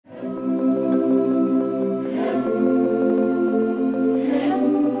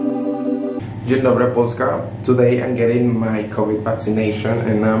Dzień dobry Polska. Today I'm getting my COVID vaccination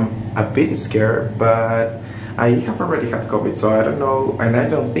and I'm a bit scared, but I have already had COVID, so I don't know, and I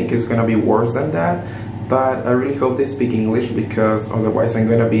don't think it's gonna be worse than that, but I really hope they speak English because otherwise I'm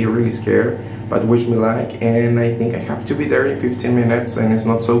gonna be really scared. But wish me luck, and I think I have to be there in 15 minutes and it's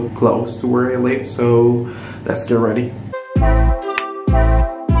not so close to where I live, so let's get ready.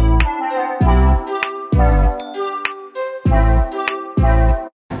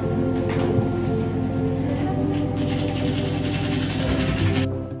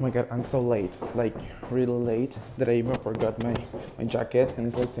 Oh my god, I'm so late, like really late, that I even forgot my jacket, and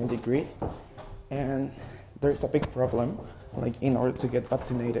it's like 10 degrees. And there's a big problem, like in order to get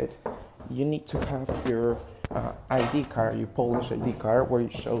vaccinated, you need to have your ID card, your Polish ID card, where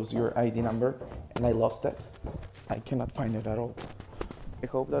it shows your ID number, and I lost it. I cannot find it at all. I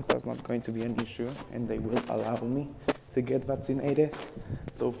hope that that's not going to be an issue and they will allow me to get vaccinated,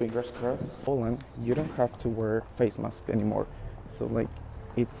 so fingers crossed. Poland, you don't have to wear face mask anymore, so like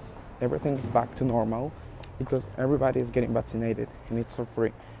everything is back to normal because everybody is getting vaccinated and it's for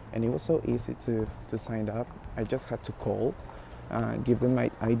free. And it was so easy to sign up. I just had to call, give them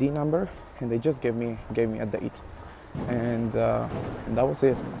my ID number, and they just gave me a date, and that was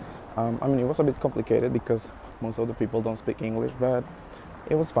it. I mean, it was a bit complicated because most of the people don't speak English, but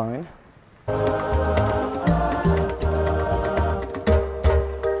it was fine.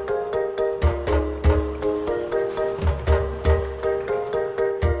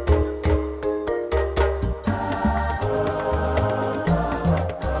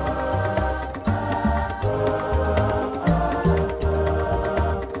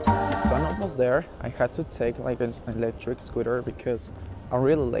 There, I had to take like an electric scooter because I'm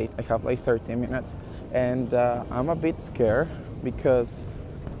really late. I have like 13 minutes, and I'm a bit scared because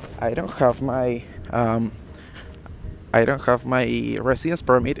I don't have my residence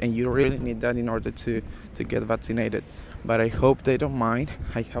permit, and you really need that in order to get vaccinated. But I hope they don't mind.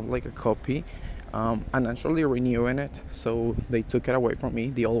 I have like a copy. I'm actually renewing it, so they took it away from me,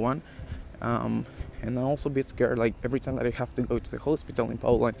 the old one. And I'm also a bit scared, like every time that I have to go to the hospital in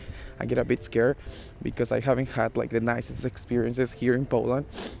Poland, I get a bit scared because I haven't had like the nicest experiences here in Poland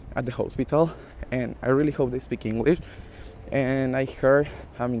at the hospital, and I really hope they speak English. And I heard,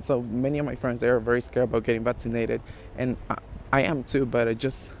 I mean, so many of my friends, they are very scared about getting vaccinated, and I am too, but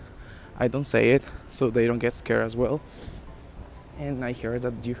I don't say it so they don't get scared as well. And I heard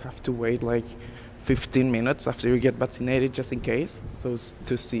that you have to wait like 15 minutes after you get vaccinated just in case, so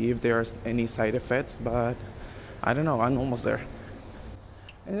to see if there's any side effects, but I don't know, I'm almost there.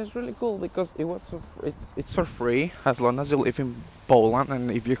 And it's really cool because it's for free as long as you live in Poland, and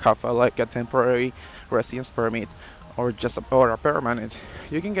if you have like a temporary residence permit or a permanent,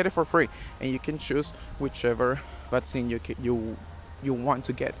 you can get it for free, and you can choose whichever vaccine you want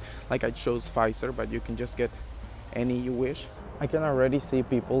to get. Like I chose Pfizer, but you can just get any you wish. I can already see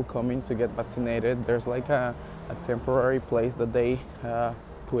people coming to get vaccinated. There's like a temporary place that they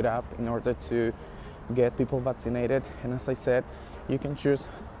put up in order to get people vaccinated. And as I said, you can choose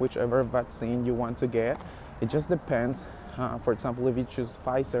whichever vaccine you want to get. It just depends. For example, if you choose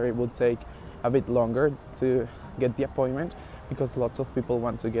Pfizer, it will take a bit longer to get the appointment because lots of people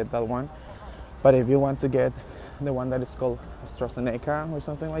want to get that one. But if you want to get the one that is called AstraZeneca or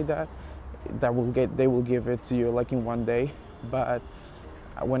something like that, they will give it to you like in one day. But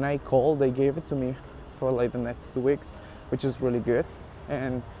when I called, they gave it to me for like the next 2 weeks, which is really good.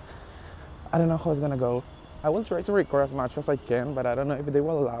 And I don't know how it's gonna go. I will try to record as much as I can, but I don't know if they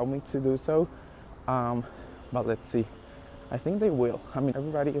will allow me to do so. But let's see. I think they will. I mean,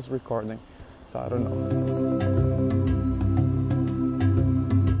 everybody is recording, so I don't know.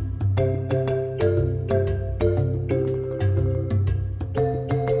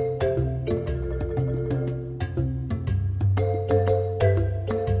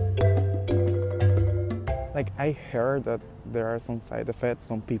 Like I heard that there are some side effects.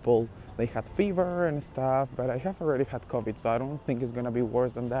 Some people, they had fever and stuff, but I have already had COVID, so I don't think it's gonna be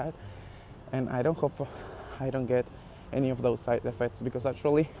worse than that. And I don't hope I don't get any of those side effects, because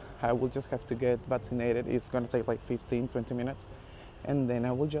actually I will just have to get vaccinated. It's gonna take like 15-20 minutes, and then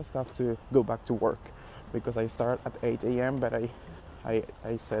I will just have to go back to work because I start at 8 a.m. but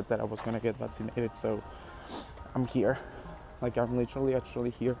I said that I was gonna get vaccinated, so I'm here. Like I'm literally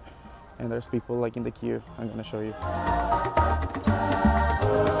actually here. And there's people like in the queue. I'm gonna show you. I'm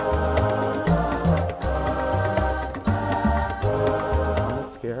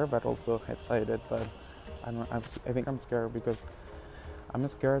not scared, but also excited. But I think I'm scared because I'm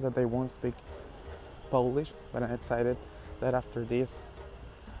scared that they won't speak Polish. But I'm excited that after this,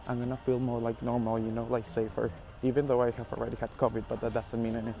 I'm gonna feel more like normal, you know, like safer. Even though I have already had COVID, but that doesn't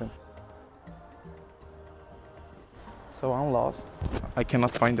mean anything. So I'm lost. I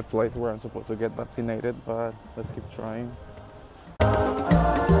cannot find the place where I'm supposed to get vaccinated, but let's keep trying.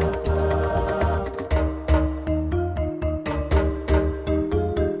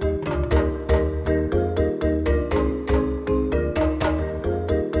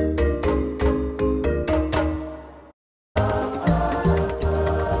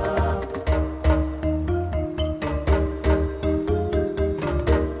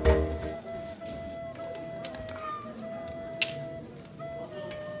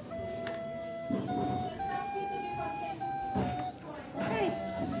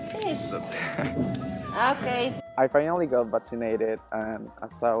 That's Okay. I finally got vaccinated, and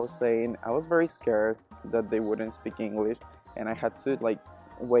as I was saying, I was very scared that they wouldn't speak English, and I had to like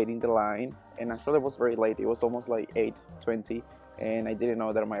wait in the line. And actually, it was very late. It was almost like 8:20, and I didn't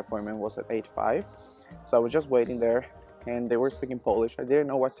know that my appointment was at 8:05. So I was just waiting there, and they were speaking Polish. I didn't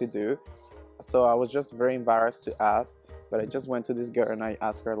know what to do, so I was just very embarrassed to ask. But I just went to this girl and I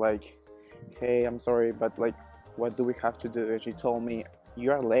asked her like, "Hey, I'm sorry, but like, what do we have to do?" And she told me,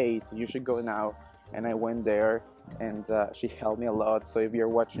 "You are late. You should go now." And I went there, and she helped me a lot. So if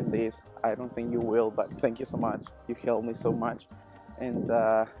you're watching this, I don't think you will, but thank you so much. You helped me so much. And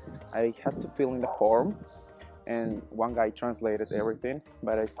I had to fill in the form, and one guy translated everything,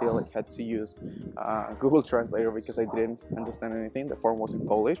 but I still like, had to use Google Translator because I didn't understand anything. The form was in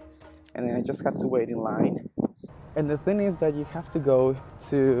Polish, and then I just had to wait in line. And the thing is that you have to go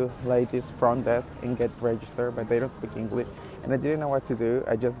to like this front desk and get registered, but they don't speak English, and I didn't know what to do.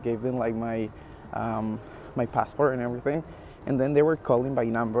 I just gave them like my passport and everything, and then they were calling by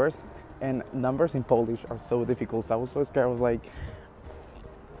numbers, and numbers in Polish are so difficult. So I was so scared. I was like,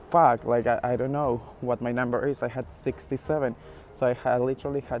 fuck, like I don't know what my number is. I had 67, so I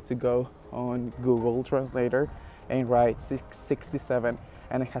literally had to go on Google Translator and write 67,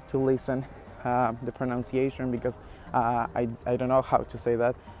 and I had to listen the pronunciation because I don't know how to say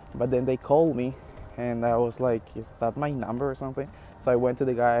that. But then they called me, and I was like, is that my number or something? So I went to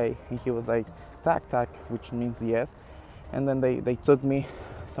the guy, and he was like, tak tak, which means yes. And then they took me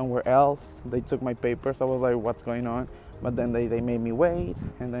somewhere else. They took my papers. I was like, what's going on? But then they made me wait,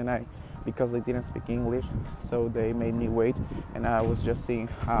 and then because they didn't speak English, so they made me wait, and I was just seeing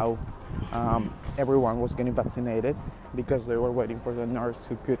how everyone was getting vaccinated because they were waiting for the nurse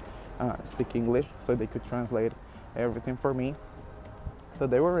who could speak English, so they could translate everything for me. So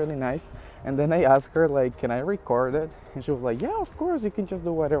they were really nice. And then I asked her like, can I record it? And she was like, yeah, of course, you can just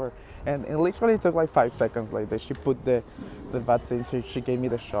do whatever. And it literally took like 5 seconds later. She put the vaccine, she gave me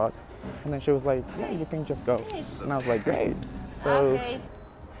the shot, and then she was like, yeah, you can just go. And I was like, great. So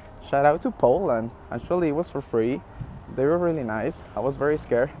shout out to Poland. Actually, it was for free. They were really nice. I was very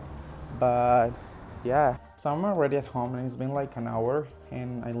scared, but yeah. So I'm already at home, and it's been like an hour,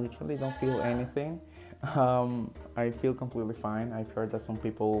 and I literally don't feel anything. I feel completely fine. I've heard that some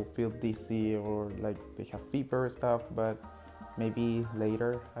people feel dizzy or like they have fever and stuff, but maybe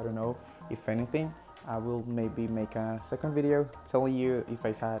later, I don't know. If anything, I will maybe make a second video telling you if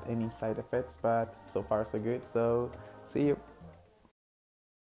I had any side effects, but so far so good. So see you.